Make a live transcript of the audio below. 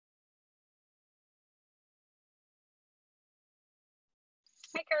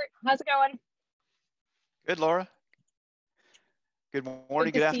Hi, Kurt. How's it going? Good, Laura. Good Good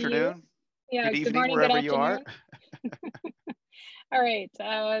morning, to good see you. afternoon, Yeah, good good evening, morning, good wherever you are. afternoon. All right,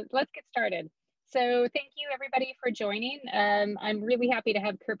 let's get started. So thank you everybody for joining. I'm really happy to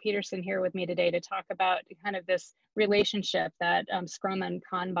have Kurt Peterson here with me today to talk about kind of this relationship that Scrum and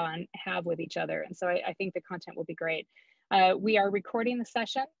Kanban have with each other. And so I think the content will be great. We are recording the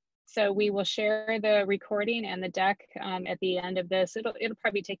session, so we will share the recording and the deck at the end of this. It'll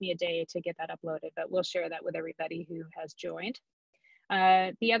probably take me a day to get that uploaded, but we'll share that with everybody who has joined.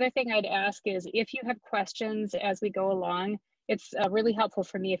 The other thing I'd ask is if you have questions as we go along, it's really helpful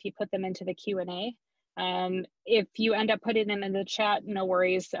for me if you put them into the Q&A. If you end up putting them in the chat, no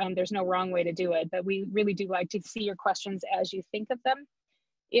worries. There's no wrong way to do it, but we really do like to see your questions as you think of them.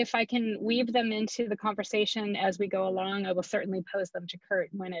 If I can weave them into the conversation as we go along, I will certainly pose them to Kurt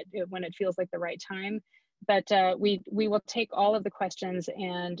when it feels like the right time. But we will take all of the questions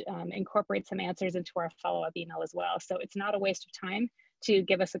and incorporate some answers into our follow-up email as well. So it's not a waste of time to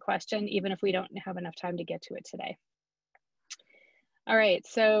give us a question, even if we don't have enough time to get to it today. All right,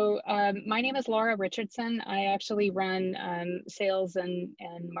 so my name is Laura Richardson. I actually run sales and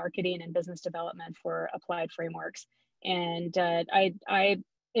marketing and business development for Applied Frameworks. And I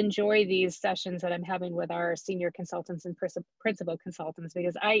enjoy these sessions that I'm having with our senior consultants and principal consultants,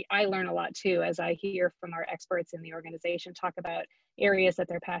 because I learn a lot too as I hear from our experts in the organization talk about areas that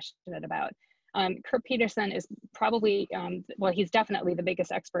they're passionate about. Kurt Peterson is probably, well, he's definitely the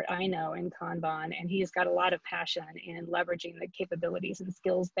biggest expert I know in Kanban, and he's got a lot of passion in leveraging the capabilities and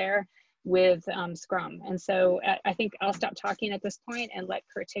skills there with Scrum. And so I think I'll stop talking at this point and let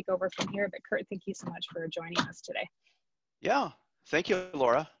Kurt take over from here. But Kurt, thank you so much for joining us today. Yeah, thank you,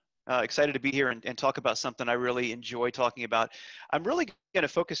 Laura. Excited to be here and talk about something I really enjoy talking about. I'm really going to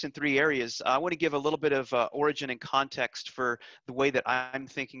focus in three areas. I want to give a little bit of origin and context for the way that I'm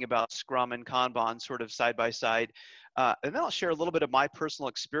thinking about Scrum and Kanban sort of side by side. And then I'll share a little bit of my personal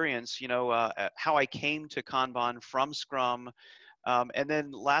experience, how I came to Kanban from Scrum. And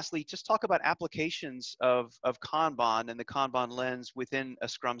then lastly, just talk about applications of Kanban and the Kanban lens within a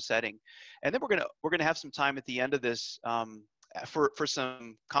Scrum setting. And then we're gonna have some time at the end of this for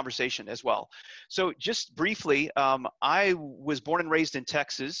some conversation as well. So just briefly, I was born and raised in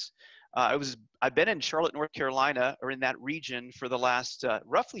Texas. I've been in Charlotte, North Carolina, or in that region for the last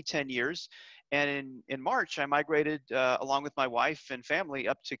roughly 10 years. And in March, I migrated along with my wife and family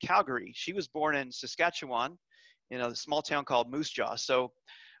up to Calgary. She was born in Saskatchewan, in a small town called Moose Jaw. So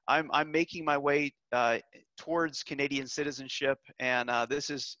I'm making my way towards Canadian citizenship, and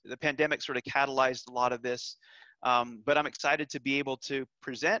the pandemic sort of catalyzed a lot of this. But I'm excited to be able to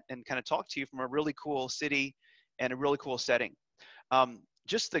present and kind of talk to you from a really cool city and a really cool setting.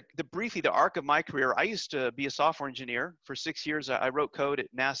 Just briefly, the arc of my career, I used to be a software engineer. For 6 years, I wrote code at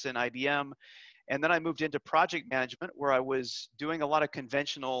NASA and IBM. And then I moved into project management, where I was doing a lot of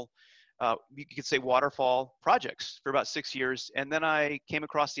conventional, you could say, waterfall projects for about 6 years. And then I came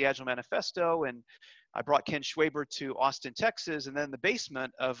across the Agile Manifesto, and I brought Ken Schwaber to Austin, Texas, and then in the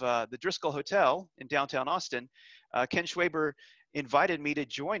basement of the Driscoll Hotel in downtown Austin, Ken Schwaber invited me to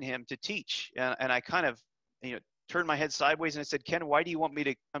join him to teach. And I kind of, turned my head sideways and I said, Ken, why do you want me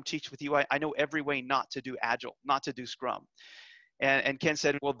to come teach with you? I know every way not to do Agile, not to do Scrum. And Ken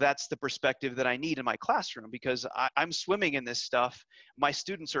said, well, that's the perspective that I need in my classroom, because I'm swimming in this stuff. My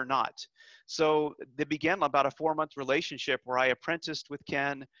students are not. So they began about a 4-month relationship where I apprenticed with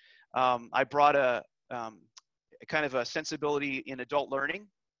Ken. I brought a kind of a sensibility in adult learning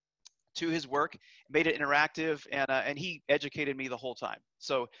to his work, made it interactive, and he educated me the whole time.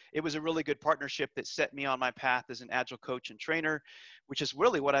 So it was a really good partnership that set me on my path as an Agile coach and trainer, which is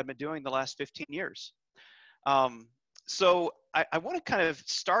really what I've been doing the last 15 years. So I want to kind of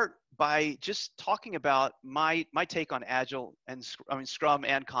start by just talking about my take on Agile and Scrum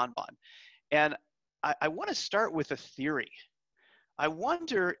and Kanban. And I want to start with a theory. I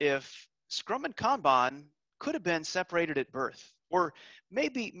wonder if Scrum and Kanban could have been separated at birth, or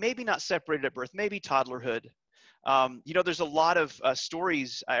maybe not separated at birth, maybe toddlerhood. There's a lot of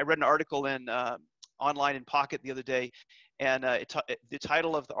stories. I read an article online in Pocket the other day, and the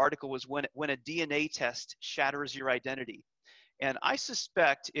title of the article was when a DNA test shatters your identity. And I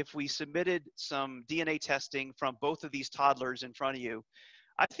suspect if we submitted some DNA testing from both of these toddlers in front of you,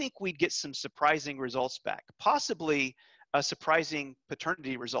 I think we'd get some surprising results back, possibly a surprising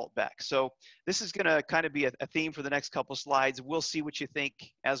paternity result back. So this is going to kind of be a theme for the next couple of slides. We'll see what you think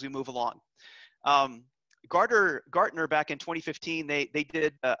as we move along. Gartner back in 2015, they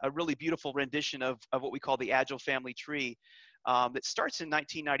did a really beautiful rendition of what we call the Agile family tree that starts in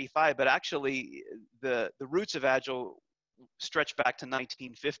 1995, but actually the roots of Agile stretch back to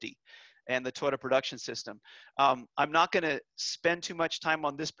 1950 and the Toyota production system. I'm not going to spend too much time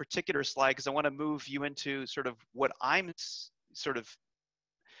on this particular slide because I want to move you into sort of what I'm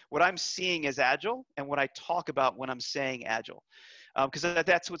seeing as agile and what I talk about when I'm saying agile, because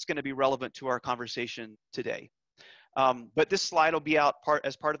that's what's going to be relevant to our conversation today. But this slide will be out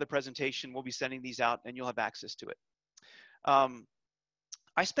as part of the presentation. We'll be sending these out and you'll have access to it.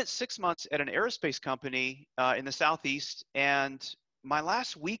 I spent 6 months at an aerospace company in the Southeast, and my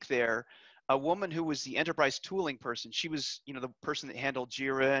last week there, a woman who was the enterprise tooling person, she was, the person that handled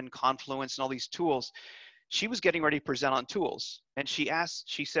Jira and Confluence and all these tools. She was getting ready to present on tools, and she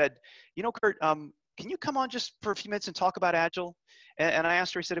said, Kurt, can you come on just for a few minutes and talk about Agile? And I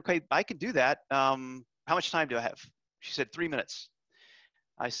asked her, I said, okay, I can do that. How much time do I have? She said 3 minutes.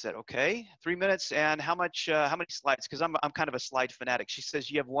 I said, okay, 3 minutes, and how many slides? Because I'm kind of a slide fanatic. She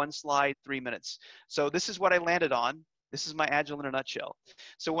says, you have 1 slide, 3 minutes. So this is what I landed on. This is my Agile in a nutshell.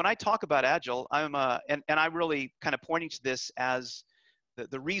 So when I talk about Agile, I'm really kind of pointing to this as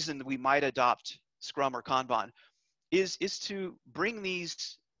the reason that we might adopt Scrum or Kanban is to bring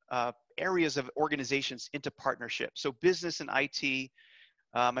these areas of organizations into partnership. So business and IT,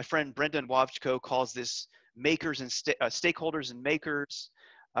 my friend Brendan Wavchko calls this makers and stakeholders and makers.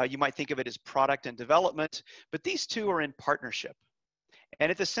 You might think of it as product and development, but these two are in partnership. And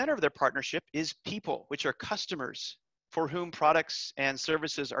at the center of their partnership is people, which are customers for whom products and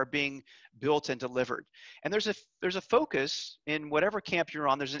services are being built and delivered. And there's a focus in whatever camp you're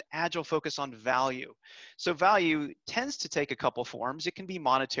on, there's an agile focus on value. So value tends to take a couple forms. It can be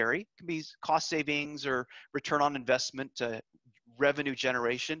monetary, it can be cost savings or return on investment, revenue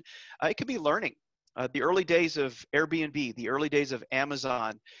generation. It can be learning. The early days of Airbnb, the early days of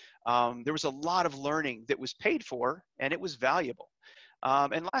Amazon, there was a lot of learning that was paid for and it was valuable.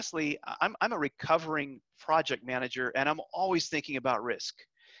 And lastly, I'm a recovering project manager and I'm always thinking about risk.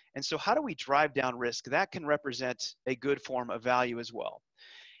 And so how do we drive down risk? That can represent a good form of value as well.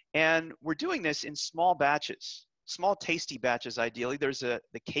 And we're doing this in small batches, small tasty batches ideally. There's the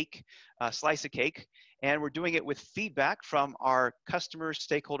cake, slice of cake, and we're doing it with feedback from our customers,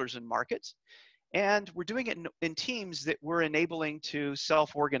 stakeholders, and markets. And we're doing it in teams that we're enabling to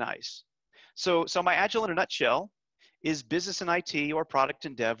self-organize. So my Agile in a nutshell is business and IT or product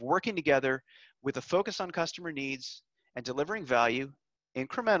and dev working together with a focus on customer needs and delivering value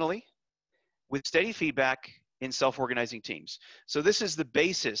incrementally with steady feedback in self-organizing teams. So this is the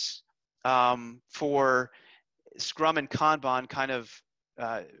basis for Scrum and Kanban kind of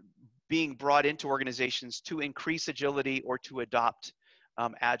being brought into organizations to increase agility or to adopt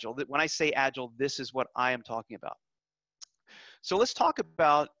Agile. When I say Agile, this is what I am talking about. So let's talk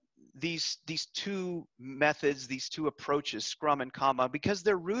about these two methods, these two approaches, Scrum and Kanban, because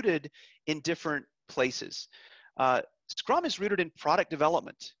they're rooted in different places. Scrum is rooted in product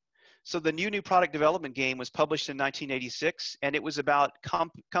development. So the new product development game was published in 1986, and it was about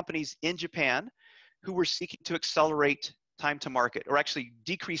companies in Japan who were seeking to accelerate time to market, or actually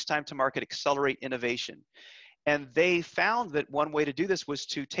decrease time to market, accelerate innovation. And they found that one way to do this was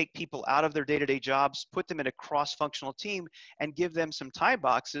to take people out of their day-to-day jobs, put them in a cross-functional team, and give them some time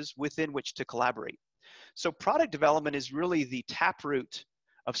boxes within which to collaborate. So product development is really the taproot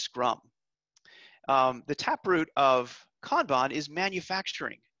of Scrum. The taproot of Kanban is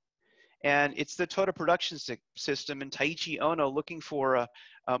manufacturing. And it's the Toyota production system and Taiichi Ono looking for a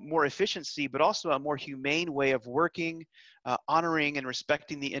more efficiency, but also a more humane way of working, honoring and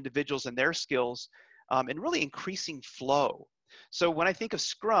respecting the individuals and their skills, and really increasing flow. So when I think of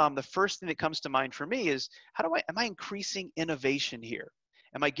Scrum, the first thing that comes to mind for me is, am I increasing innovation here?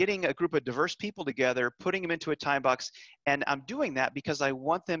 Am I getting a group of diverse people together, putting them into a time box, and I'm doing that because I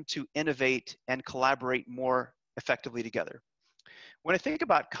want them to innovate and collaborate more effectively together. When I think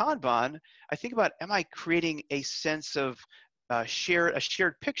about Kanban, I think about, am I creating a sense of a shared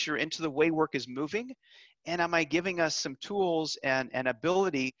picture into the way work is moving? And am I giving us some tools and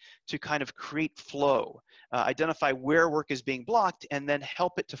ability to kind of create flow, identify where work is being blocked, and then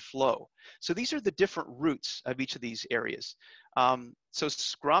help it to flow? So these are the different roots of each of these areas. So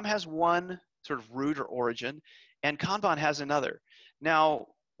Scrum has one sort of root or origin, and Kanban has another. Now,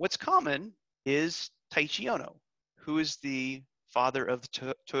 what's common is Taiichi Ono, who is the father of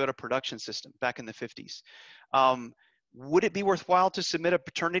the Toyota production system back in the 50s. Would it be worthwhile to submit a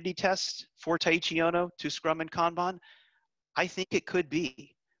paternity test for Taiichi Ono to Scrum and Kanban? I think it could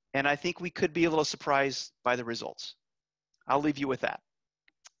be. And I think we could be a little surprised by the results. I'll leave you with that.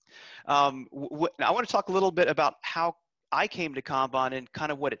 I want to talk a little bit about how I came to Kanban and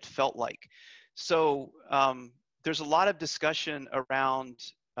kind of what it felt like. So there's a lot of discussion around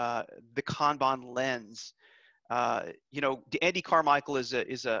the Kanban lens. Andy Carmichael is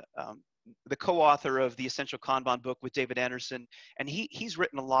the co-author of the Essential Kanban book with David Anderson, and he's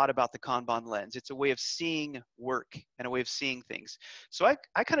written a lot about the Kanban lens. It's a way of seeing work and a way of seeing things. So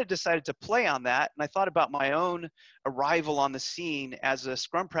I kind of decided to play on that, and I thought about my own arrival on the scene as a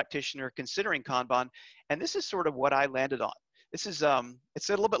Scrum practitioner considering Kanban, and this is sort of what I landed on. This is it's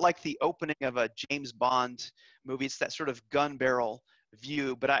a little bit like the opening of a James Bond movie. It's that sort of gun barrel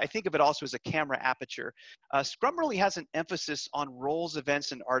view, but I think of it also as a camera aperture. Scrum really has an emphasis on roles,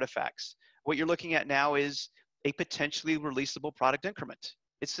 events, and artifacts. What you're looking at now is a potentially releasable product increment.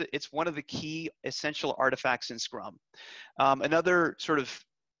 It's one of the key essential artifacts in Scrum. Another sort of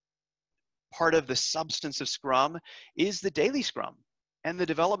part of the substance of Scrum is the daily Scrum and the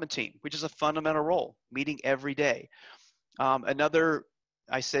development team, which is a fundamental role, meeting every day. Another,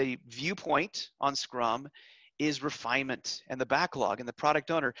 I say, viewpoint on Scrum is refinement and the backlog and the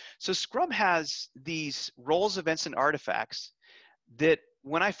product owner. So Scrum has these roles, events, and artifacts that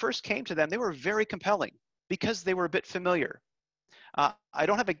when I first came to them, they were very compelling because they were a bit familiar. I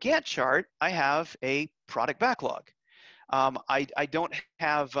don't have a Gantt chart. I have a product backlog. I don't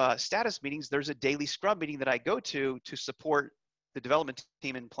have status meetings. There's a daily Scrum meeting that I go to support the development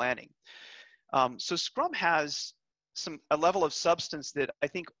team in planning. So Scrum has a level of substance that I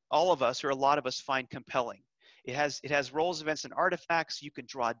think all of us or a lot of us find compelling. It has roles, events, and artifacts. You can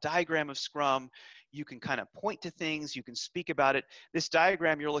draw a diagram of Scrum. You can kind of point to things. You can speak about it. This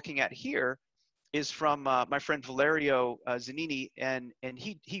diagram you're looking at here is from my friend Valerio Zanini, and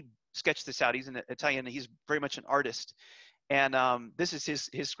he sketched this out. He's an Italian. He's very much an artist. And this is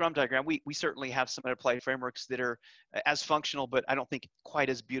his Scrum diagram. We certainly have some applied frameworks that are as functional, but I don't think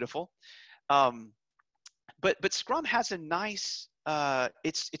quite as beautiful. But Scrum has a nice,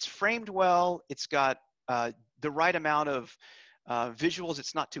 it's framed well. It's got the right amount of visuals.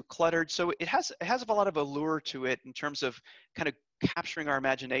 It's not too cluttered. So it has a lot of allure to it in terms of kind of capturing our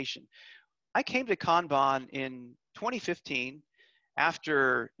imagination. I came to Kanban in 2015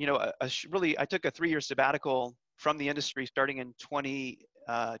 after, I took a 3-year sabbatical from the industry starting in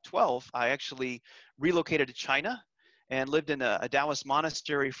 2012. I actually relocated to China and lived in a Taoist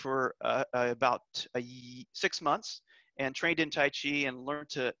monastery for about 6 months and trained in Tai Chi and learned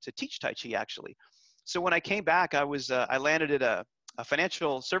to teach Tai Chi actually. So when I came back, I landed at a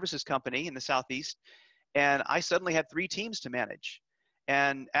financial services company in the Southeast, and I suddenly had 3 teams to manage.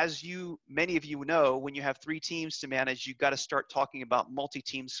 And as many of you know, when you have 3 teams to manage, you've got to start talking about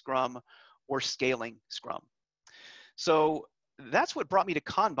multi-team Scrum or scaling Scrum. So that's what brought me to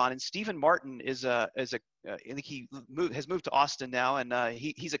Kanban. And Stephen Martin I think he has moved to Austin now, and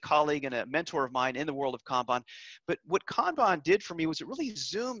he's a colleague and a mentor of mine in the world of Kanban. But what Kanban did for me was it really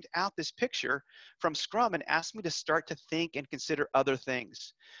zoomed out this picture from Scrum and asked me to start to think and consider other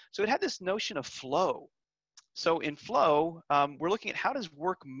things. So it had this notion of flow. So in flow, we're looking at how does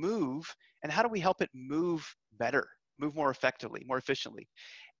work move and how do we help it move better, move more effectively, more efficiently.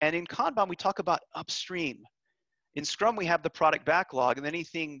 And in Kanban, we talk about upstream. In Scrum, we have the product backlog, and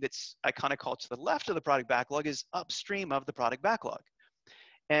anything that's I kind of call to the left of the product backlog is upstream of the product backlog.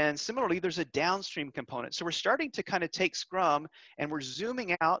 And similarly, there's a downstream component. So we're starting to kind of take Scrum and we're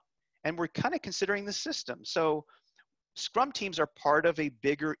zooming out and we're kind of considering the system. So Scrum teams are part of a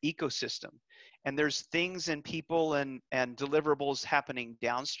bigger ecosystem. And there's things and people and deliverables happening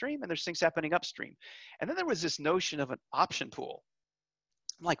downstream, and there's things happening upstream. And then there was this notion of an option pool.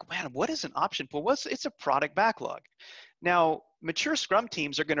 I'm like, man, what is an option pool? Well, it's a product backlog. Now, mature Scrum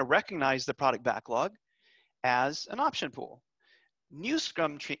teams are going to recognize the product backlog as an option pool. New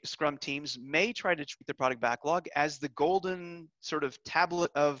Scrum teams may try to treat the product backlog as the golden sort of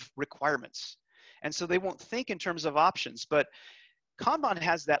tablet of requirements. And so they won't think in terms of options, but Kanban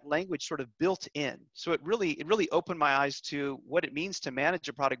has that language sort of built in. So it really opened my eyes to what it means to manage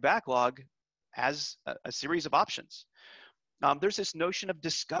a product backlog as a series of options. There's this notion of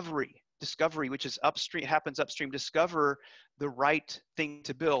discovery, which is upstream, happens upstream. Discover the right thing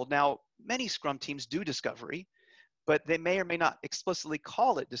to build. Now, many Scrum teams do discovery, but they may or may not explicitly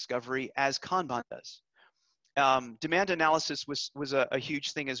call it discovery as Kanban does. Demand analysis was a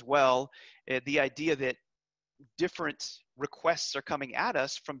huge thing as well. The idea that different requests are coming at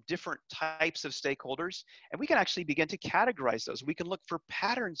us from different types of stakeholders, and we can actually begin to categorize those. We can look for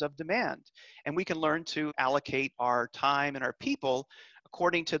patterns of demand, and we can learn to allocate our time and our people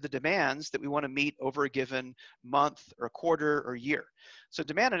according to the demands that we want to meet over a given month or quarter or year. So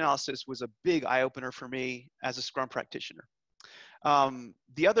demand analysis was a big eye-opener for me as a Scrum practitioner.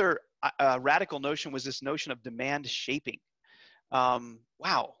 The other radical notion was this notion of demand shaping.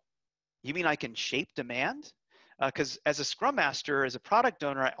 Wow, you mean I can shape demand? because as a Scrum Master, as a product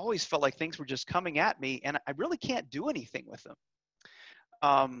owner, I always felt like things were just coming at me and I really can't do anything with them.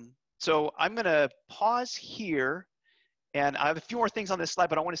 So I'm going to pause here, and I have a few more things on this slide,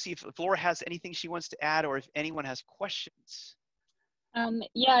 but I want to see if Laura has anything she wants to add or if anyone has questions.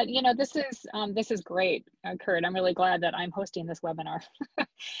 Yeah, this is great, Kurt. I'm really glad that I'm hosting this webinar.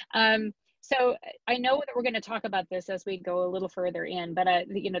 So I know that we're going to talk about this as we go a little further in, but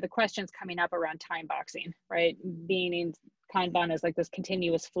the questions coming up around time boxing, right? Being in Kanban is like this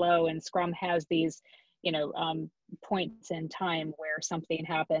continuous flow, and Scrum has these, points in time where something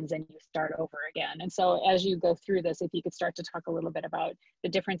happens and you start over again. And so as you go through this, if you could start to talk a little bit about the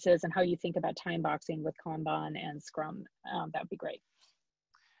differences and how you think about time boxing with Kanban and Scrum, that would be great.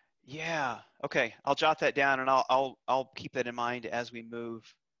 Yeah. Okay. I'll jot that down, and I'll keep that in mind as we move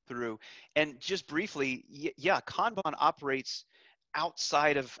through. And just briefly, yeah, Kanban operates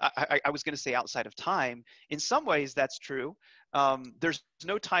outside of. I was going to say outside of time. In some ways, that's true. There's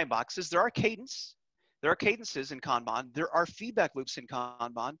no time boxes. There are cadence. There are cadences in Kanban. There are feedback loops in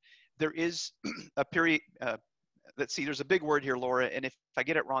Kanban. There is a period. Let's see. There's a big word here, Laura, and if I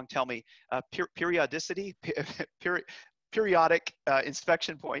get it wrong, tell me. Periodicity. Periodic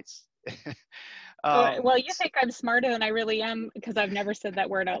inspection points. Well, you think I'm smarter than I really am because I've never said that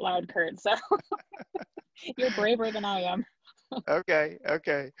word out loud, Kurt. So you're braver than I am. Okay.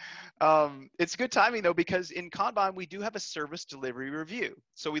 It's good timing though, because in Kanban, we do have a service delivery review.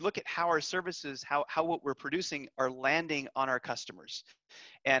 So we look at how our services, how what we're producing are landing on our customers.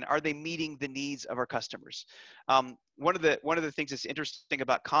 And are they meeting the needs of our customers? One of the things that's interesting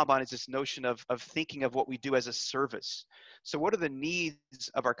about Kanban is this notion of thinking of what we do as a service. So what are the needs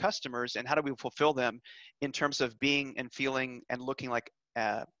of our customers, and how do we fulfill them in terms of being and feeling and looking like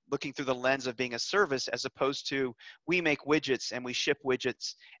looking through the lens of being a service, as opposed to we make widgets and we ship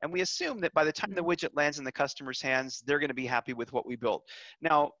widgets and we assume that by the time the widget lands in the customer's hands, they're going to be happy with what we built.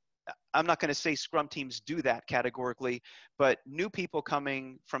 Now, I'm not going to say Scrum teams do that categorically, but new people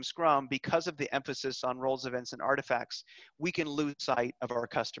coming from Scrum, because of the emphasis on roles, events, and artifacts, we can lose sight of our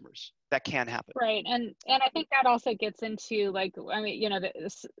customers. That can happen. Right, and I think that also gets into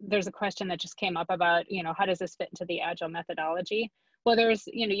there's a question that just came up about, how does this fit into the Agile methodology? Well, there's,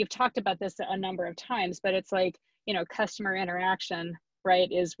 you've talked about this a number of times, but it's like, customer interaction,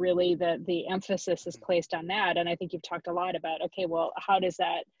 right, is really the emphasis is placed on that. And I think you've talked a lot about, okay, well, how does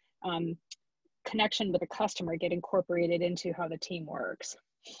that connection with the customer get incorporated into how the team works?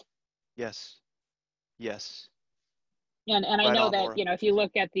 Yes. And I right know on, that, Laura. if you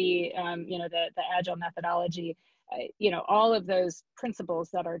look at the Agile methodology, all of those principles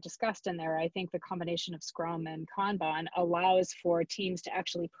that are discussed in there, I think the combination of Scrum and Kanban allows for teams to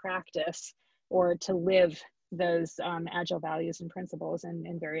actually practice or to live those Agile values and principles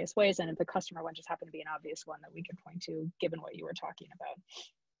in various ways. And if the customer one just happened to be an obvious one that we could point to, given what you were talking about.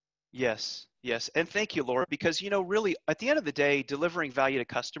 Yes. And thank you, Laura, because, really at the end of the day, delivering value to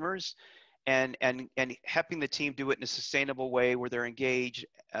customers and helping the team do it in a sustainable way where they're engaged,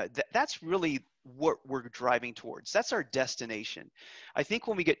 that's really what we're driving towards. That's our destination. I think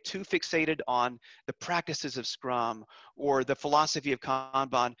when we get too fixated on the practices of Scrum or the philosophy of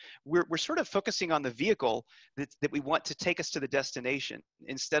Kanban, we're sort of focusing on the vehicle that we want to take us to the destination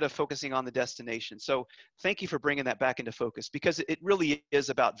instead of focusing on the destination. So thank you for bringing that back into focus, because it really is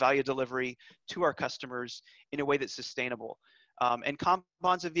about value delivery to our customers in a way that's sustainable. And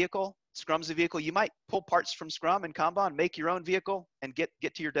Kanban's a vehicle, Scrum's a vehicle. You might pull parts from Scrum and Kanban, make your own vehicle, and get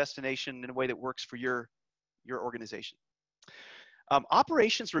to your destination in a way that works for your organization.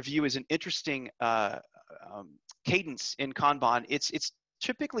 Operations review is an interesting cadence in Kanban. It's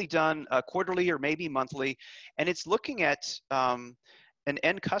typically done quarterly or maybe monthly, and it's looking at an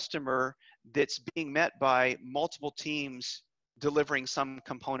end customer that's being met by multiple teams delivering some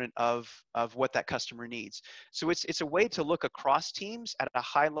component of what that customer needs. So it's a way to look across teams at a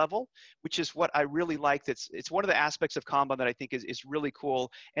high level, which is what I really like. It's one of the aspects of Kanban that I think is really cool.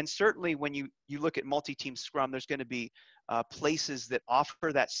 And certainly when you look at multi-team Scrum, there's going to be places that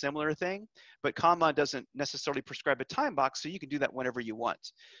offer that similar thing, but Kanban doesn't necessarily prescribe a time box, so you can do that whenever you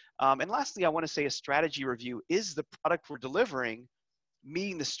want. And lastly, I want to say a strategy review. Is the product we're delivering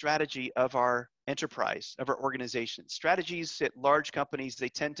meeting the strategy of our enterprise, of our organization? Strategies at large companies, they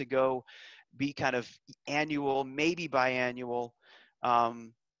tend to be kind of annual, maybe biannual,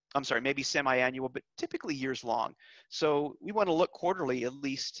 maybe semi-annual, but typically years long. So we want to look quarterly, at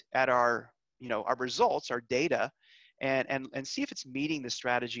least, at our results, our data, and see if it's meeting the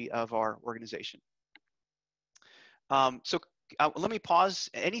strategy of our organization. Let me pause.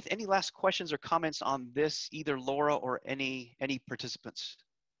 Any last questions or comments on this, either Laura or any participants?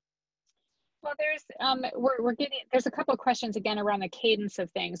 Well, we're getting, there's a couple of questions again around the cadence of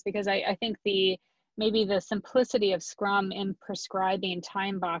things, because I think maybe the simplicity of Scrum in prescribing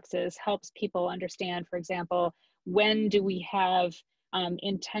time boxes helps people understand, for example, when do we have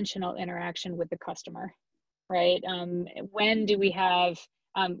intentional interaction with the customer, right? When do we have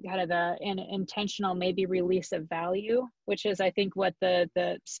kind of an intentional maybe release of value, which is I think what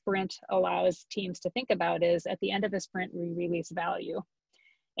the sprint allows teams to think about is at the end of the sprint, we release value.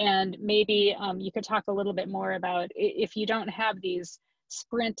 And maybe you could talk a little bit more about if you don't have these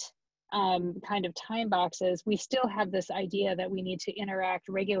sprint kind of time boxes, we still have this idea that we need to interact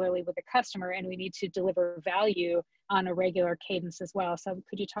regularly with the customer and we need to deliver value on a regular cadence as well. So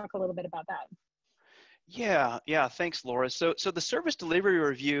could you talk a little bit about that? Yeah, thanks, Laura. So the service delivery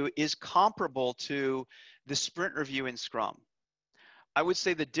review is comparable to the sprint review in Scrum. I would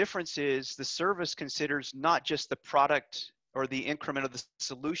say the difference is the service considers not just the product or the increment of the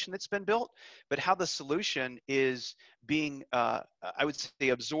solution that's been built, but how the solution is being, I would say,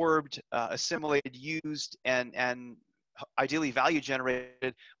 absorbed, assimilated, used, and ideally value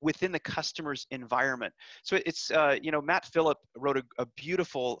generated within the customer's environment. So it's, Matt Phillip wrote a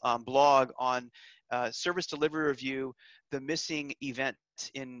beautiful blog on service delivery review, the missing event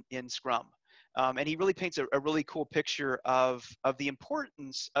in Scrum. And he really paints a really cool picture of the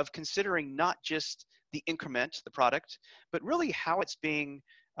importance of considering not just the increment, the product, but really how it's being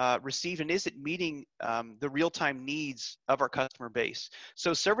received, and is it meeting the real-time needs of our customer base.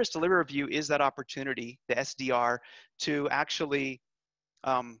 So service delivery review is that opportunity, the SDR, to actually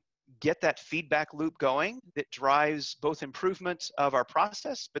get that feedback loop going that drives both improvement of our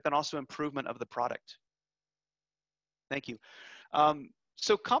process, but then also improvement of the product. Thank you.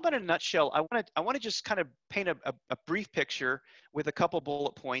 So Kanban in a nutshell, I want to just kind of paint a brief picture with a couple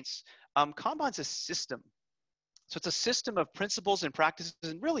bullet points. Kanban's a system. So it's a system of principles and practices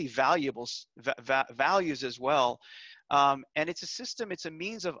and really values as well. And it's a system, it's a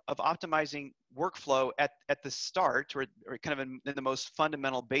means of optimizing workflow at the start, or kind of in the most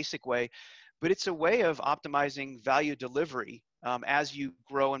fundamental basic way, but it's a way of optimizing value delivery as you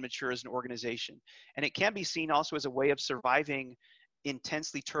grow and mature as an organization. And it can be seen also as a way of surviving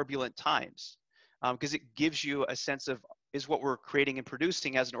intensely turbulent times, because it gives you a sense of, is what we're creating and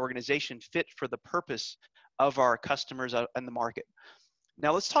producing as an organization fit for the purpose of our customers and the market.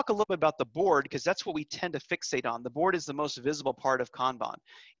 Now let's talk a little bit about the board, because that's what we tend to fixate on. The board is the most visible part of Kanban.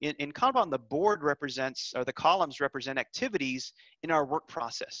 In Kanban, the board represents, or the columns represent activities in our work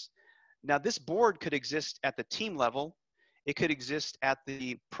process. Now this board could exist at the team level. It could exist at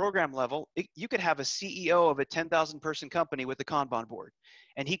the program level. You could have a CEO of a 10,000 person company with a Kanban board,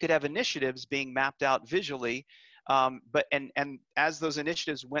 and he could have initiatives being mapped out visually. And as those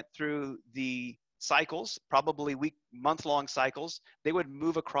initiatives went through the cycles, probably month-long cycles, they would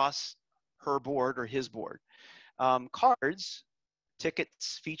move across her board or his board. Cards,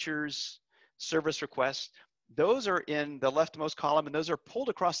 tickets, features, service requests, those are in the leftmost column, and those are pulled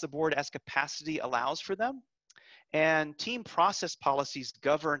across the board as capacity allows for them. And team process policies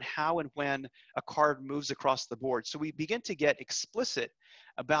govern how and when a card moves across the board. So we begin to get explicit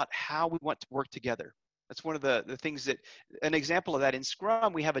about how we want to work together. That's one of the things that, an example of that in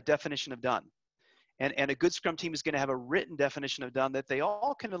Scrum, we have a definition of done. And a good Scrum team is going to have a written definition of done that they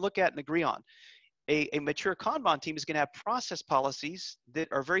all can look at and agree on. A mature Kanban team is going to have process policies that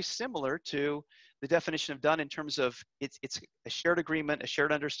are very similar to the definition of done in terms of it's a shared agreement, a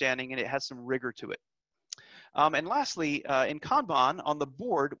shared understanding, and it has some rigor to it. And lastly, in Kanban, on the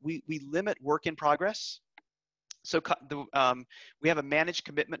board, we limit work in progress. So we have a managed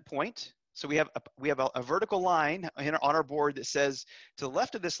commitment point. So we have a vertical line on our board that says, to the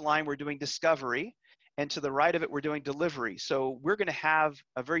left of this line, we're doing discovery, and to the right of it, we're doing delivery. So we're going to have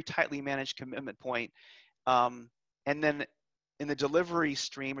a very tightly managed commitment point. And then in the delivery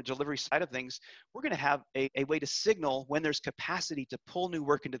stream or delivery side of things, we're going to have a way to signal when there's capacity to pull new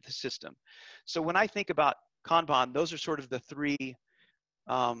work into the system. So when I think about Kanban, those are sort of the three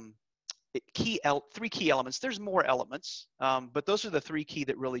key elements. There's more elements, but those are the three key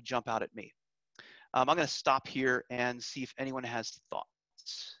that really jump out at me. I'm going to stop here and see if anyone has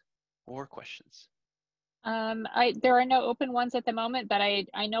thoughts or questions. There are no open ones at the moment, but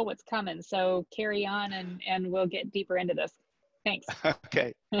I know what's coming. So carry on and we'll get deeper into this. Thanks.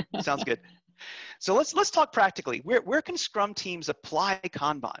 Okay, sounds good. So let's talk practically. Where can Scrum teams apply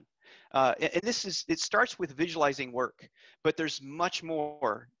Kanban? And it starts with visualizing work, but there's much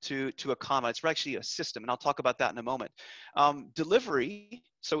more to a Kanban. It's actually a system, and I'll talk about that in a moment. Delivery,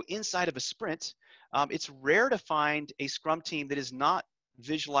 so inside of a sprint, it's rare to find a Scrum team that is not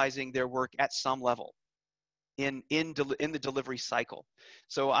visualizing their work at some level. in the delivery cycle.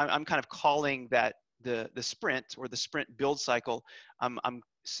 So I'm kind of calling that the sprint or the sprint build cycle. I'm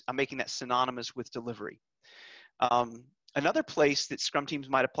making that synonymous with delivery. Another place that Scrum teams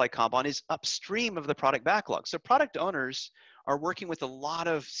might apply Kanban is upstream of the product backlog. So product owners are working with a lot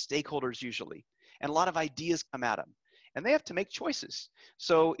of stakeholders usually, and a lot of ideas come at them, and they have to make choices.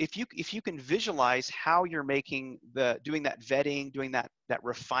 So if you can visualize how you're doing that vetting, doing that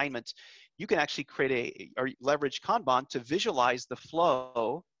refinement, you can actually create or leverage Kanban to visualize the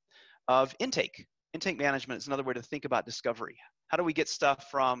flow of intake. Intake management is another way to think about discovery. How do we get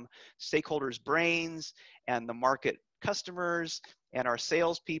stuff from stakeholders' brains and the market customers and our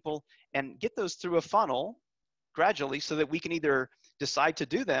salespeople and get those through a funnel gradually so that we can either decide to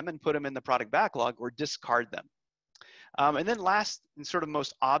do them and put them in the product backlog or discard them. And then last and sort of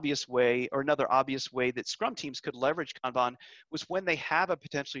most obvious way, or another obvious way that Scrum teams could leverage Kanban was when they have a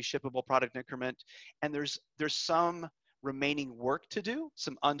potentially shippable product increment and there's some remaining work to do,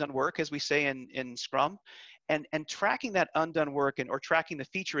 some undone work, as we say in Scrum, and tracking that undone work or tracking the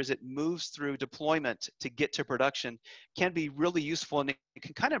feature as it moves through deployment to get to production can be really useful, and it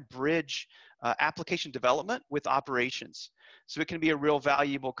can kind of bridge application development with operations. So it can be a real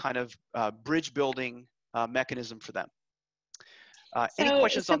valuable kind of bridge building mechanism for them. Any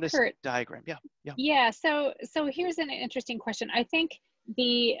questions on this Kert, diagram? Yeah. Yeah. So here's an interesting question. I think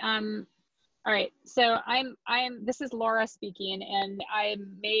the all right. So this is Laura speaking, and I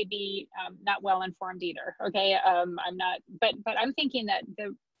may be not well informed either. Okay. I'm not, but I'm thinking that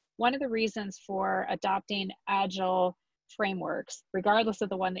one of the reasons for adopting agile frameworks, regardless of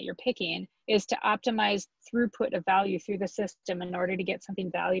the one that you're picking, is to optimize throughput of value through the system in order to get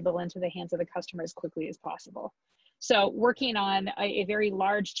something valuable into the hands of the customer as quickly as possible. So working on a very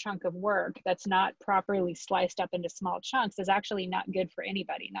large chunk of work that's not properly sliced up into small chunks is actually not good for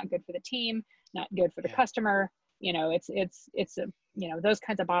anybody, not good for the team, not good for the customer. You know, it's those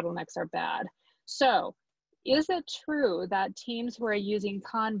kinds of bottlenecks are bad. So is it true that teams who are using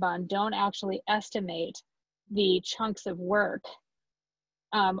Kanban don't actually estimate the chunks of work?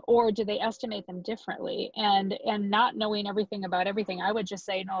 Or do they estimate them differently? And not knowing everything about everything, I would just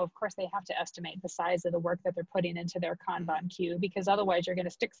say, no, of course they have to estimate the size of the work that they're putting into their Kanban queue, because otherwise you're going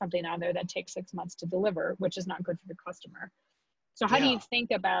to stick something on there that takes 6 months to deliver, which is not good for the customer. So how do you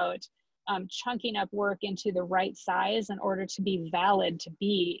think about chunking up work into the right size in order to be valid to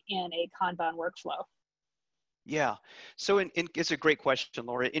be in a Kanban workflow? Yeah, so it's a great question,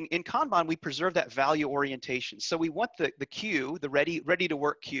 Laura. In Kanban, we preserve that value orientation. So we want the queue, the ready to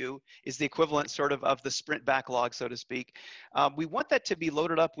work queue is the equivalent sort of the sprint backlog, so to speak. We want that to be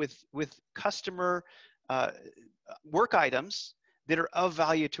loaded up with customer work items that are of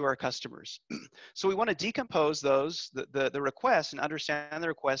value to our customers. So we want to decompose those, the requests, and understand the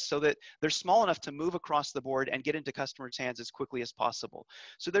requests so that they're small enough to move across the board and get into customers' hands as quickly as possible.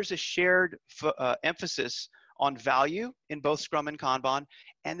 So there's a shared emphasis on value in both Scrum and Kanban,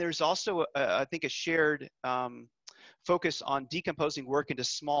 and there's also, I think, a shared focus on decomposing work into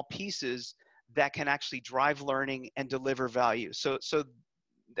small pieces that can actually drive learning and deliver value. So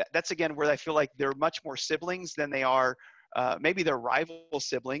that's again where I feel like they're much more siblings than they are. Maybe they're rival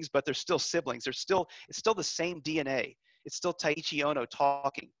siblings, but they're still siblings. It's still the same DNA. It's still Taiichi Ono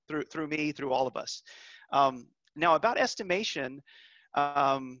talking through me, through all of us. Now about estimation.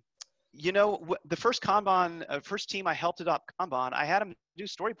 You know, the first Kanban, first team I helped adopt Kanban, I had them do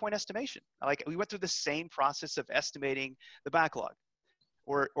story point estimation. Like we went through the same process of estimating the backlog,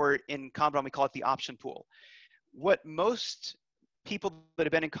 or in Kanban we call it the option pool. What most people that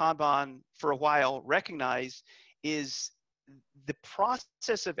have been in Kanban for a while recognize is the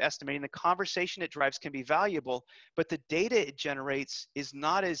process of estimating, the conversation it drives can be valuable, but the data it generates is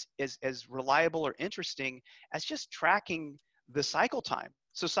not as reliable or interesting as just tracking the cycle time.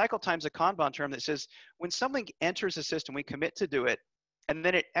 So cycle time is a Kanban term that says when someone enters a system, we commit to do it, and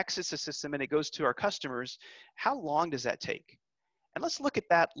then it exits the system and it goes to our customers, how long does that take? And let's look at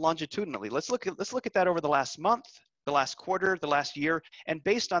that longitudinally. Let's look at that over the last month, the last quarter, the last year, and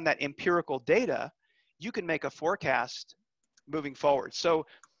based on that empirical data, you can make a forecast moving forward. So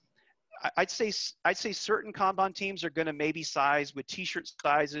I'd say certain Kanban teams are going to maybe size with t-shirt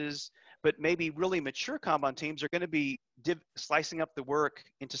sizes, but maybe really mature Kanban teams are going to be slicing up the work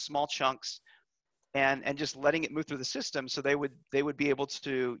into small chunks and just letting it move through the system, so they would be able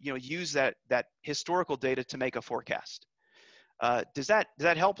to use that historical data to make a forecast. Does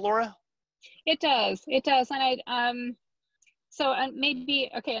that help, Laura? It does. And so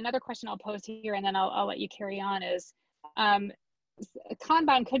maybe, okay, another question I'll pose here, and then I'll let you carry on, is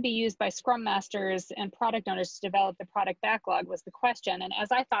Kanban could be used by Scrum Masters and product owners to develop the product backlog, was the question. And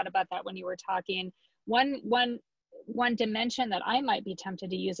as I thought about that when you were talking, One dimension that I might be tempted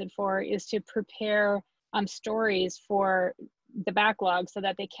to use it for is to prepare stories for the backlog so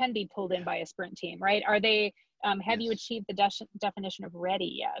that they can be pulled in by a sprint team, right? Are they, have you Yes. achieved the definition of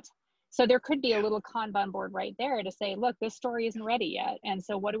ready yet? So there could be a Yeah. little Kanban board right there to say, look, this story isn't ready yet. And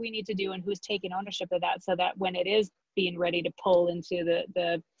so what do we need to do and who's taking ownership of that so that when it is being ready to pull into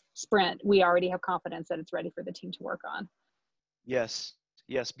the sprint, we already have confidence that it's ready for the team to work on. Yes.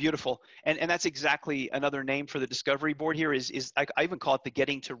 Yes. Beautiful. And that's exactly another name for the discovery board here is I even call it the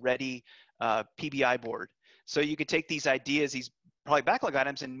getting to ready PBI board. So you could take these ideas, these probably backlog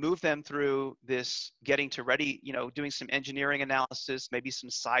items, and move them through this getting to ready, you know, doing some engineering analysis, maybe some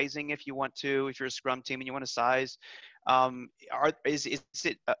sizing if you want to, if you're a Scrum team and you want to size. Is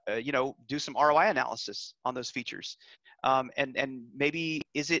it, you know, do some ROI analysis on those features. And maybe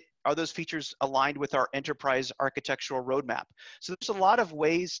are those features aligned with our enterprise architectural roadmap? So there's a lot of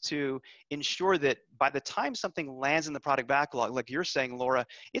ways to ensure that by the time something lands in the product backlog, like you're saying, Laura,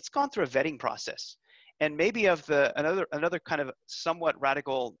 it's gone through a vetting process. And maybe another kind of somewhat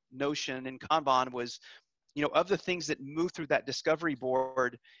radical notion in Kanban was, you know, of the things that move through that discovery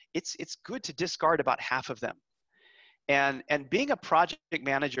board, it's good to discard about half of them. And being a project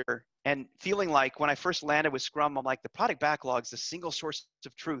manager and feeling like when I first landed with Scrum, I'm like, the product backlog is the single source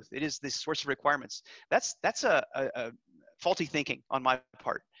of truth. It is the source of requirements. That's a faulty thinking on my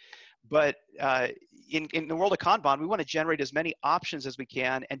part. But in the world of Kanban, we want to generate as many options as we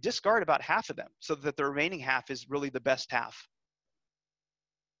can and discard about half of them so that the remaining half is really the best half.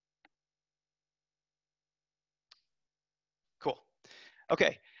 Cool.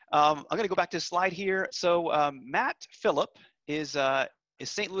 Okay. I'm going to go back to the slide here. So Matt Phillip is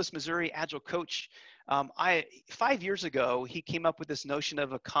St. Louis, Missouri Agile coach. 5 years ago, he came up with this notion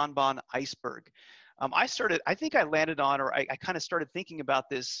of a Kanban iceberg. I think I landed on, or I kind of started thinking about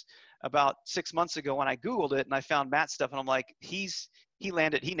this about 6 months ago when I Googled it and I found Matt's stuff and I'm like, he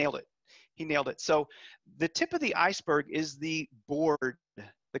nailed it. He nailed it. So the tip of the iceberg is the board,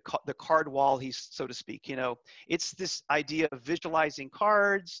 the card wall, so to speak. You know, it's this idea of visualizing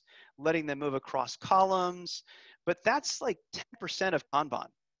cards, letting them move across columns, but that's like 10% of Kanban.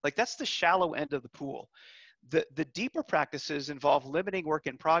 Like that's the shallow end of the pool. The deeper practices involve limiting work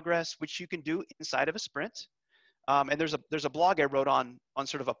in progress, which you can do inside of a sprint. And there's a blog I wrote on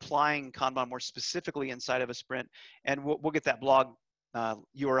sort of applying Kanban more specifically inside of a sprint, and we'll get that blog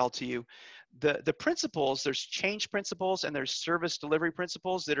URL to you. The principles, there's change principles and there's service delivery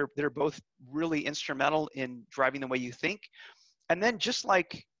principles that are both really instrumental in driving the way you think. And then just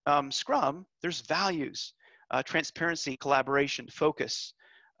like Scrum, there's values, transparency, collaboration, focus,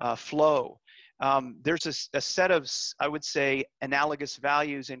 flow. There's a set of, I would say, analogous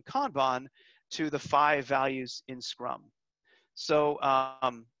values in Kanban to the 5 values in Scrum. So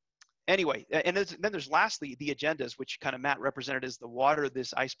anyway, and then there's lastly the agendas, which kind of Matt represented as the water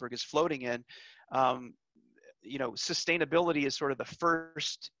this iceberg is floating in. You know, sustainability is sort of the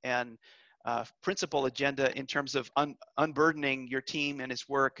first and principal agenda in terms of unburdening your team and its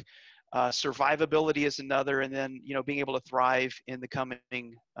work. Survivability is another, and then, you know, being able to thrive in the coming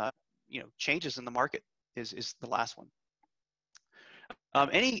you know, changes in the market is the last one.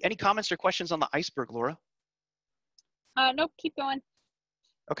 Any comments or questions on the iceberg, Laura? Nope, keep going.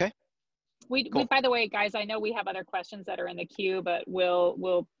 Okay. We Cool. by the way, guys, I know we have other questions that are in the queue, but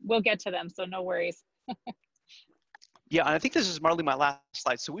we'll get to them, so no worries. Yeah, and I think this is probably my last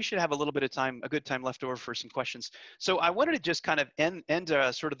slide, so we should have a little bit of time, a good time left over for some questions. So I wanted to just kind of end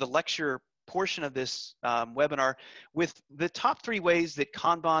sort of the lecture portion of this webinar with the top 3 ways that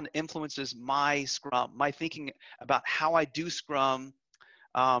Kanban influences my Scrum, my thinking about how I do Scrum,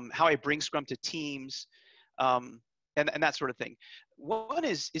 how I bring Scrum to teams, and that sort of thing. One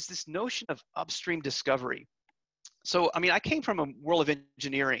is this notion of upstream discovery. So, I mean, I came from a world of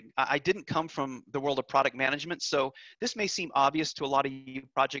engineering. I didn't come from the world of product management. So this may seem obvious to a lot of you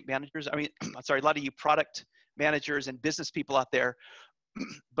project managers. I mean, sorry, a lot of you product managers and business people out there,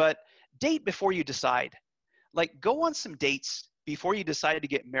 but date before you decide. Like, go on some dates before you decide to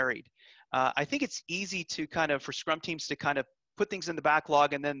get married. I think it's easy to kind of, for Scrum teams to kind of put things in the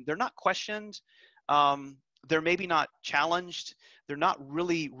backlog and then they're not questioned. They're maybe not challenged. They're not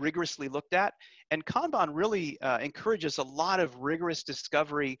really rigorously looked at. And Kanban really encourages a lot of rigorous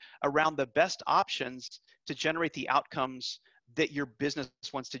discovery around the best options to generate the outcomes that your business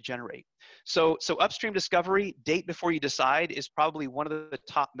wants to generate. So upstream discovery, date before you decide, is probably one of the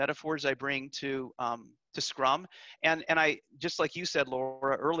top metaphors I bring to Scrum. And I, just like you said,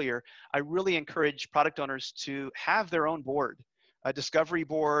 Laura, earlier, I really encourage product owners to have their own board, a discovery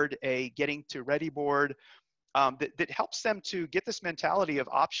board, a getting to ready board, that helps them to get this mentality of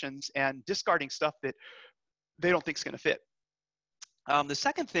options and discarding stuff that they don't think is going to fit. The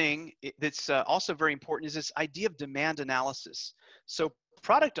second thing that's also very important is this idea of demand analysis. So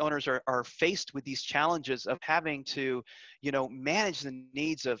product owners are faced with these challenges of having to, manage the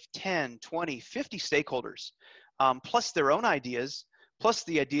needs of 10, 20, 50 stakeholders, plus their own ideas, plus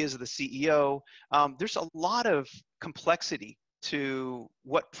the ideas of the CEO. There's a lot of complexity to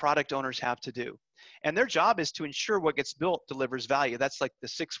what product owners have to do. And their job is to ensure what gets built delivers value. That's like the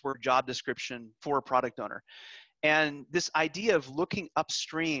 6-word job description for a product owner. And this idea of looking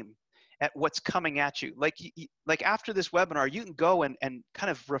upstream at what's coming at you. Like after this webinar, you can go and kind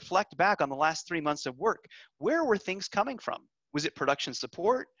of reflect back on the last 3 months of work. Where were things coming from? Was it production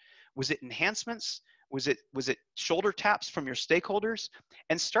support? Was it enhancements? Was it shoulder taps from your stakeholders?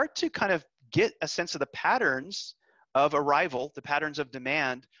 And start to kind of get a sense of the patterns of arrival, the patterns of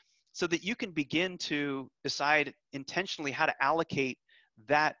demand, so that you can begin to decide intentionally how to allocate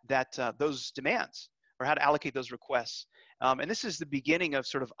those demands, or how to allocate those requests. And this is the beginning of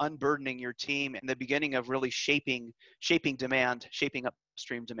sort of unburdening your team and the beginning of really shaping demand, shaping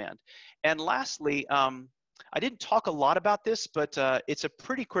upstream demand. And lastly, I didn't talk a lot about this, but it's a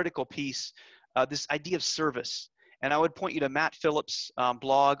pretty critical piece, this idea of service. And I would point you to Matt Phillips'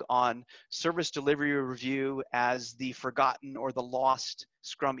 blog on service delivery review as the forgotten or the lost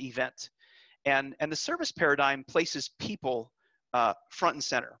Scrum event. And the service paradigm places people front and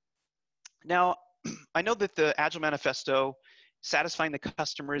center. Now, I know that the Agile Manifesto, satisfying the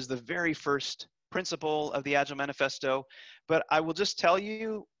customer, is the very first principle of the Agile Manifesto, but I will just tell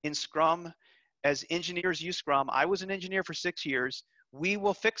you, in Scrum, as engineers use Scrum, I was an engineer for 6 years, we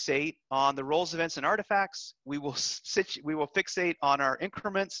will fixate on the roles, events, and artifacts, we will fixate on our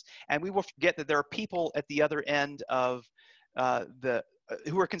increments, and we will forget that there are people at the other end of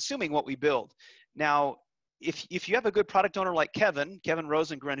who are consuming what we build. Now, if you have a good product owner like Kevin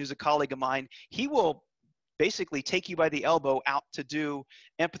Rosengren, who's a colleague of mine, he will basically take you by the elbow out to do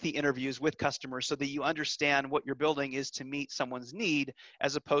empathy interviews with customers so that you understand what you're building is to meet someone's need,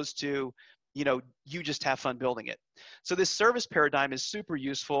 as opposed to, you just have fun building it. So this service paradigm is super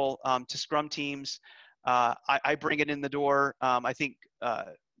useful to Scrum teams. I bring it in the door. I think,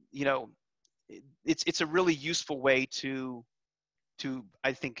 it's a really useful way to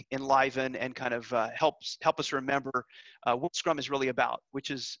I think enliven and kind of help us remember what Scrum is really about,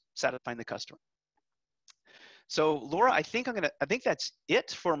 which is satisfying the customer. So Laura, I think that's it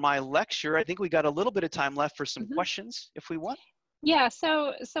for my lecture. I think we got a little bit of time left for some questions if we want. Yeah,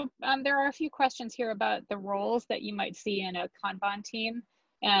 so there are a few questions here about the roles that you might see in a Kanban team.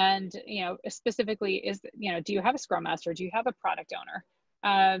 And, specifically do you have a Scrum Master? Do you have a product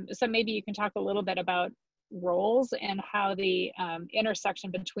owner? So maybe you can talk a little bit about roles and how the intersection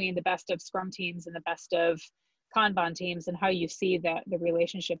between the best of Scrum teams and the best of Kanban teams, and how you see the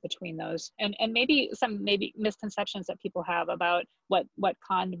relationship between those, and maybe some misconceptions that people have about what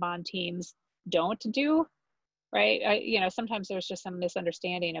Kanban teams don't do, right? Sometimes there's just some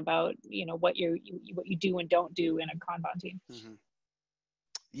misunderstanding about what you do and don't do in a Kanban team. Mm-hmm.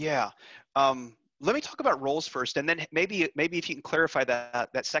 Yeah. Let me talk about roles first, and then maybe if you can clarify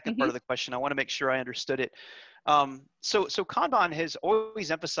that second part of the question. I want to make sure I understood it. So Kanban has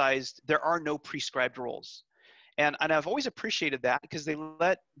always emphasized there are no prescribed roles, and I've always appreciated that because they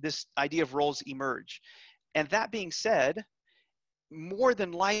let this idea of roles emerge. And that being said, more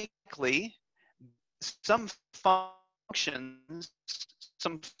than likely, some functions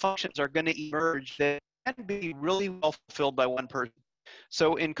are going to emerge that can be really well fulfilled by one person.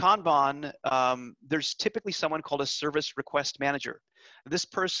 So in Kanban, there's typically someone called a service request manager. This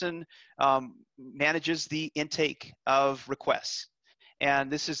person manages the intake of requests.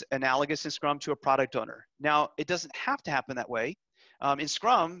 And this is analogous in Scrum to a product owner. Now, it doesn't have to happen that way. In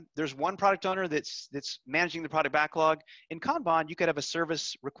Scrum, there's one product owner that's managing the product backlog. In Kanban, you could have a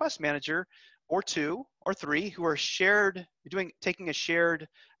service request manager, or 2 or 3, who are taking a shared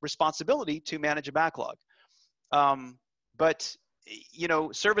responsibility to manage a backlog. But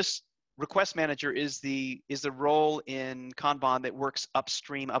service request manager is the role in Kanban that works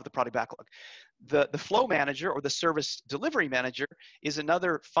upstream of the product backlog. The flow manager, or the service delivery manager, is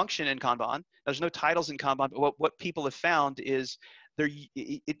another function in Kanban. There's no titles in Kanban, but what people have found is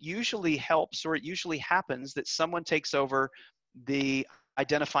it usually helps, or it usually happens, that someone takes over the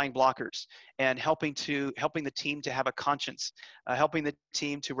identifying blockers and helping the team to have a conscience, helping the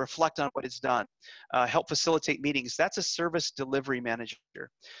team to reflect on what it's done, help facilitate meetings. That's a service delivery manager.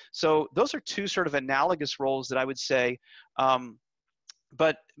 So those are two sort of analogous roles that I would say.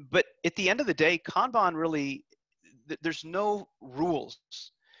 But at the end of the day, Kanban really, there's no rules.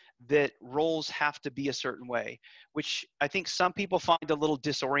 that roles have to be a certain way, which I think some people find a little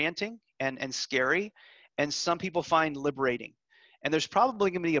disorienting and scary, and some people find liberating. And there's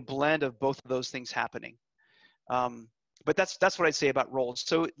probably going to be a blend of both of those things happening. But that's what I'd say about roles.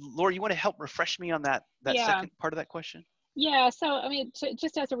 So Laura, you want to help refresh me on that Yeah. second part of that question? Yeah, so I mean,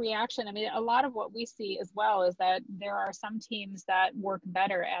 just as a reaction, I mean, a lot of what we see as well is that there are some teams that work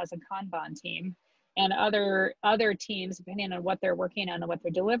better as a Kanban team, and other teams, depending on what they're working on and what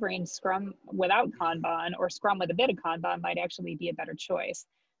they're delivering, Scrum without Kanban or Scrum with a bit of Kanban might actually be a better choice.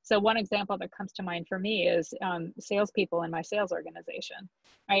 So one example that comes to mind for me is salespeople in my sales organization.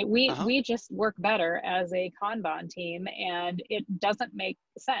 Right, Uh-huh. we just work better as a Kanban team, and it doesn't make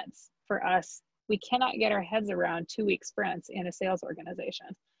sense for us. We cannot get our heads around 2 week sprints in a sales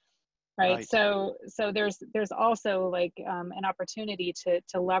organization, right? Right. So there's also like an opportunity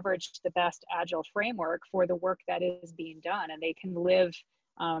to leverage the best agile framework for the work that is being done, and they can live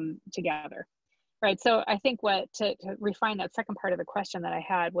together, right? So I think what to refine that second part of the question that I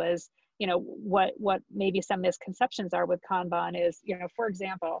had was, what maybe some misconceptions are with Kanban is, for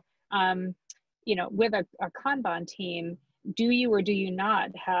example, with a Kanban team, do you or do you not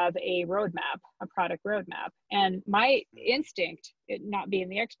have a roadmap, a product roadmap? And my instinct, not being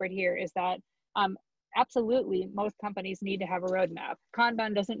the expert here, is that absolutely most companies need to have a roadmap.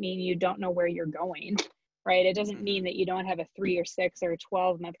 Kanban doesn't mean you don't know where you're going, right? It doesn't mean Mm-hmm. that you don't have a 3 or 6 or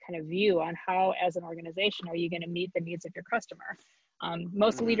 12 month kind of view on how, as an organization, are you going to meet the needs of your customer.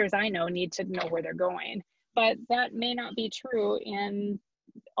 Most Mm-hmm. leaders I know need to know where they're going, but that may not be true in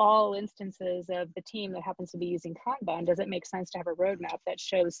all instances of the team that happens to be using Kanban. Does it make sense to have a roadmap that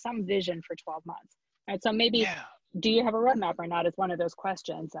shows some vision for 12 months? Right. So maybe, Yeah. do you have a roadmap or not is one of those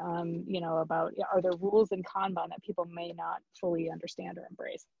questions, about, are there rules in Kanban that people may not fully understand or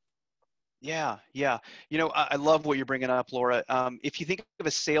embrace? Yeah, yeah. I love what you're bringing up, Laura. If you think of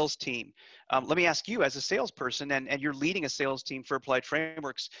a sales team, let me ask you, as a salesperson, and you're leading a sales team for Applied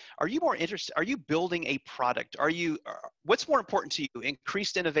Frameworks, are you more interested? Are you building a product? What's more important to you?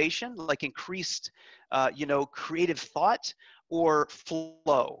 Increased innovation, like increased, creative thought, or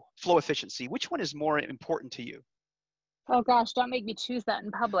flow efficiency? Which one is more important to you? Oh gosh, don't make me choose that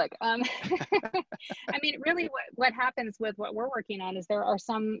in public. I mean, really, what happens with what we're working on is there are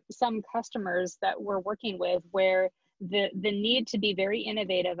some customers that we're working with where the need to be very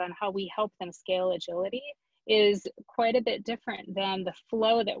innovative on how we help them scale agility is quite a bit different than the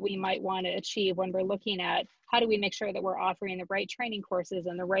flow that we might want to achieve when we're looking at how do we make sure that we're offering the right training courses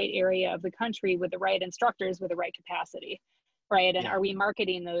in the right area of the country with the right instructors with the right capacity, right? And Yeah. are we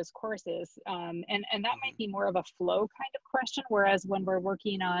marketing those courses? And that Hmm. might be more of a flow kind of question. Whereas when we're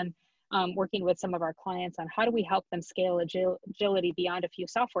working on working with some of our clients on how do we help them scale agility beyond a few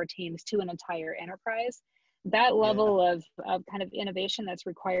software teams to an entire enterprise, that Yeah. level of kind of innovation that's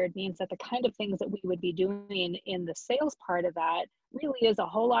required means that the kind of things that we would be doing in the sales part of that really is a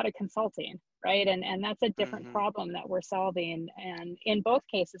whole lot of consulting, right? And that's a different Hmm. problem that we're solving. And in both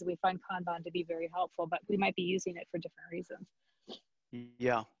cases, we find Kanban to be very helpful, but we might be using it for different reasons.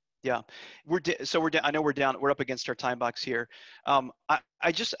 Yeah, yeah. I know we're down. We're up against our time box here.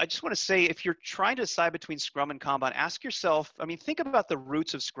 I just want to say, if you're trying to decide between Scrum and Kanban, ask yourself. I mean, think about the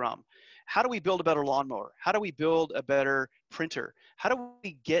roots of Scrum. How do we build a better lawnmower? How do we build a better printer? How do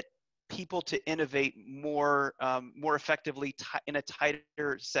we get people to innovate more effectively in a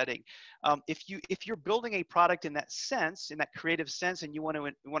tighter setting? If you're building a product in that sense, in that creative sense, and you want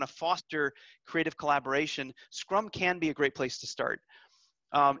to foster creative collaboration, Scrum can be a great place to start.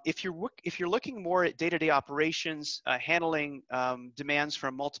 If you're looking more at day-to-day operations, handling demands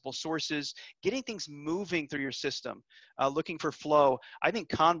from multiple sources, getting things moving through your system, looking for flow, I think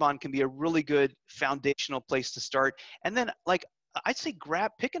Kanban can be a really good foundational place to start. And then, like, I'd say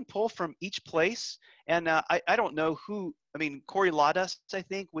pick and pull from each place. And I don't know who. I mean, Corey Lawdust, I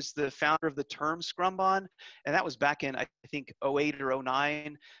think, was the founder of the term Scrumban, and that was back in, I think, '08 or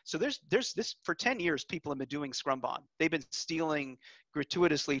 '09. So there's this, for 10 years, people have been doing Scrumban. They've been stealing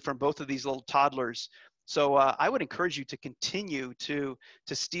gratuitously from both of these little toddlers. So I would encourage you to continue to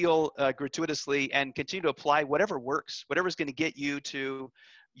steal gratuitously and continue to apply whatever works, whatever's going to get you to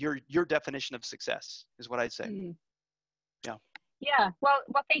your definition of success, is what I'd say. Mm. Yeah. Yeah, well,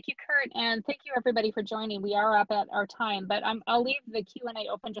 thank you, Kurt, and thank you everybody for joining. We are up at our time, but I'll leave the Q&A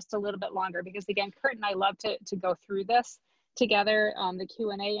open just a little bit longer because, again, Kurt and I love to go through this together, the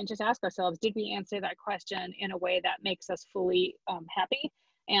Q&A, and just ask ourselves, did we answer that question in a way that makes us fully happy?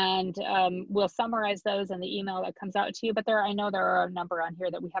 And we'll summarize those in the email that comes out to you, but I know there are a number on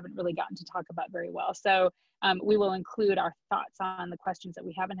here that we haven't really gotten to talk about very well. So we will include our thoughts on the questions that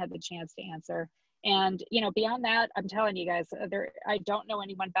we haven't had the chance to answer. And beyond that, I'm telling you guys, I don't know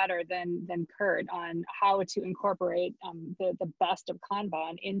anyone better than Kert on how to incorporate the best of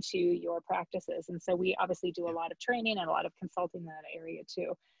Kanban into your practices. And so we obviously do a lot of training and a lot of consulting in that area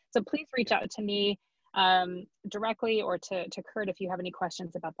too. So please reach out to me directly, or to Kert if you have any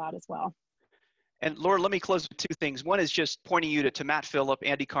questions about that as well. And Laura, let me close with two things. One is just pointing you to Matt Phillip,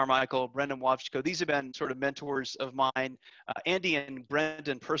 Andy Carmichael, Brendan Wawchko. These have been sort of mentors of mine. Andy and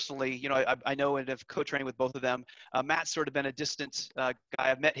Brendan personally, I know and have co-trained with both of them. Matt's sort of been a distant guy.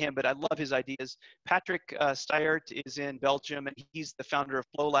 I've met him, but I love his ideas. Patrick Steyert is in Belgium, and he's the founder of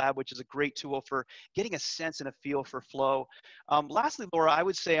Flow Lab, which is a great tool for getting a sense and a feel for flow. Lastly, Laura, I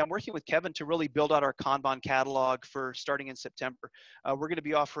would say I'm working with Kevin to really build out our Kanban catalog for starting in September. We're going to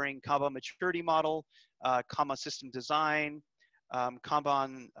be offering Kanban maturity model, Kanban system design,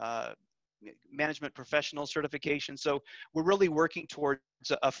 Kanban management professional certification. So we're really working towards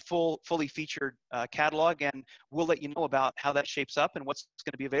a fully featured catalog, and we'll let you know about how that shapes up and what's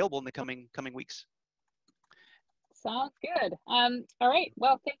going to be available in the coming weeks. Sounds good. All right.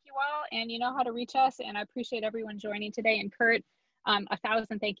 Well, thank you all, and you know how to reach us. And I appreciate everyone joining today. And Kert,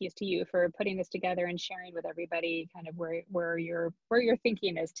 1,000 thank yous to you for putting this together and sharing with everybody kind of where your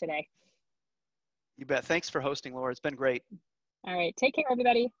thinking is today. You bet. Thanks for hosting, Laura. It's been great. All right. Take care,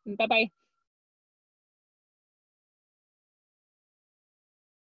 everybody. Bye-bye.